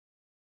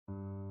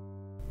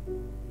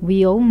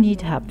We all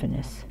need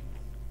happiness.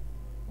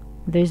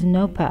 There's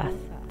no path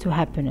to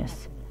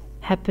happiness.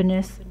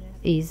 Happiness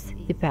is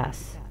the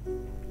path.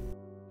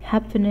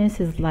 Happiness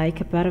is like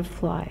a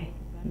butterfly,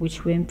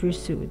 which when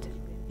pursued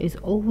is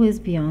always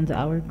beyond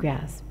our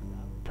grasp.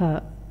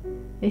 But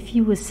if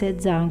you will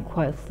sit down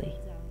quietly,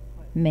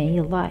 may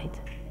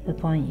alight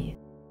upon you.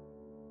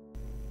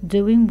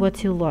 Doing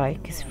what you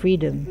like is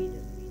freedom.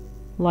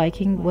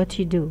 Liking what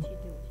you do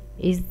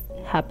is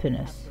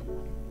happiness.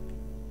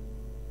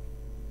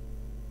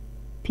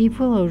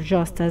 People are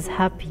just as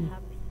happy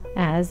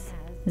as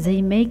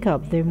they make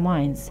up their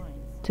minds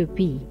to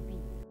be.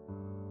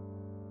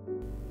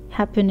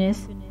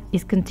 Happiness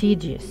is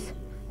contagious.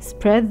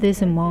 Spread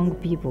this among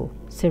people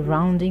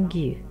surrounding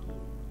you.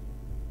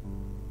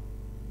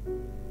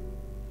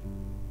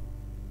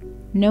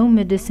 No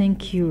medicine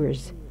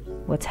cures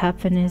what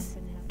happiness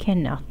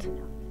cannot.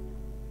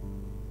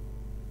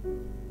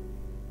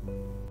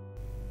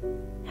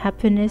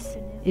 Happiness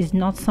is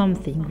not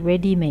something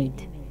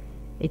ready-made.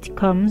 It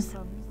comes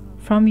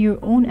from your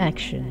own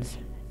actions.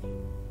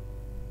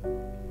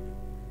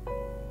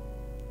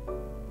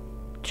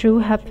 True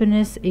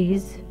happiness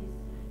is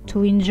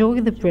to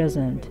enjoy the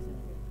present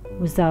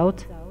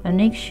without an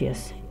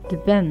anxious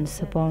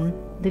dependence upon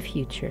the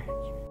future.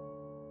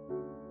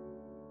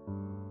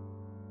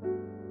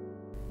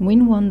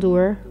 When one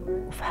door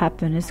of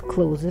happiness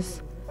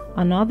closes,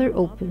 another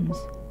opens,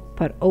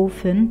 but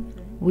often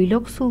we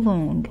look so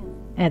long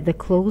at the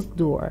closed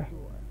door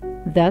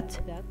that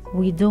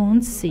we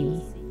don't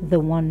see the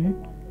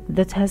one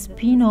that has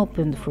been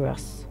opened for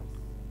us.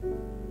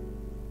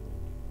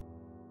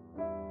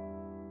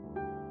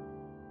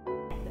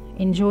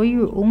 Enjoy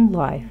your own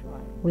life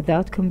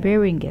without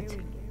comparing it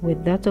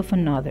with that of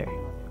another.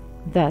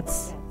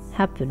 That's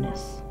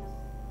happiness.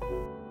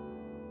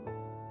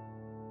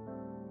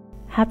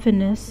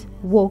 Happiness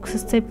walks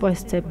step by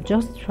step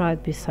just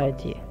right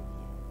beside you,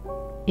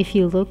 if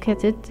you look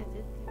at it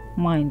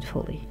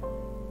mindfully.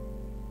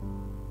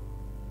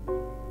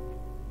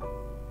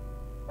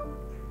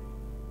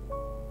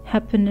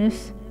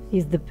 Happiness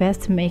is the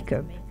best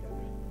makeup.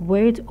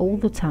 Wear it all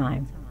the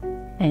time,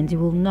 and you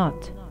will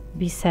not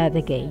be sad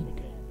again.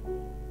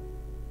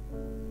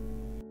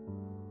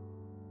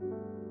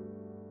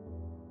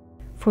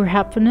 For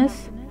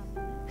happiness,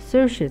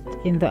 search it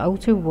in the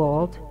outer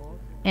world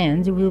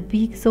and you will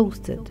be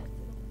exhausted.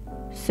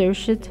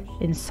 Search it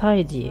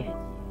inside you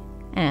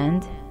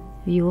and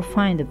you will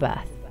find a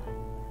bath.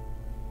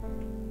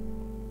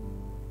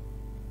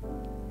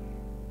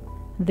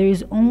 There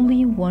is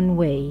only one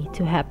way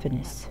to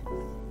happiness,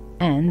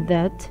 and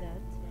that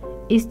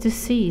is to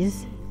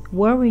cease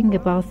worrying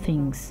about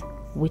things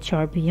which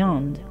are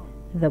beyond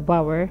the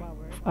power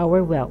of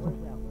our will.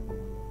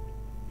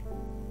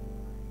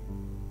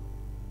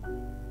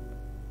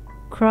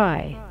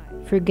 Cry,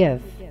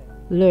 forgive,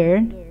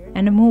 learn,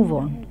 and move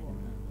on.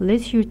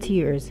 Let your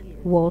tears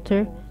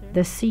water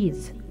the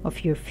seeds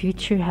of your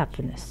future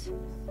happiness.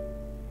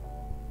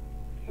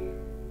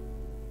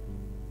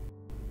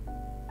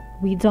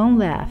 We don't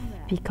laugh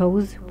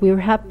because we're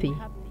happy.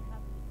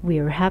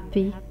 We're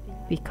happy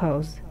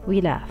because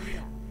we laugh.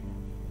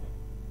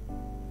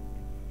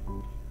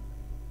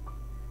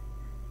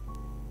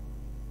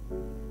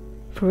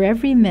 For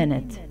every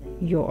minute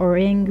you are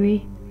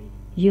angry,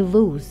 you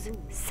lose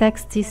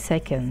 60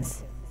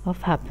 seconds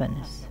of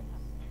happiness.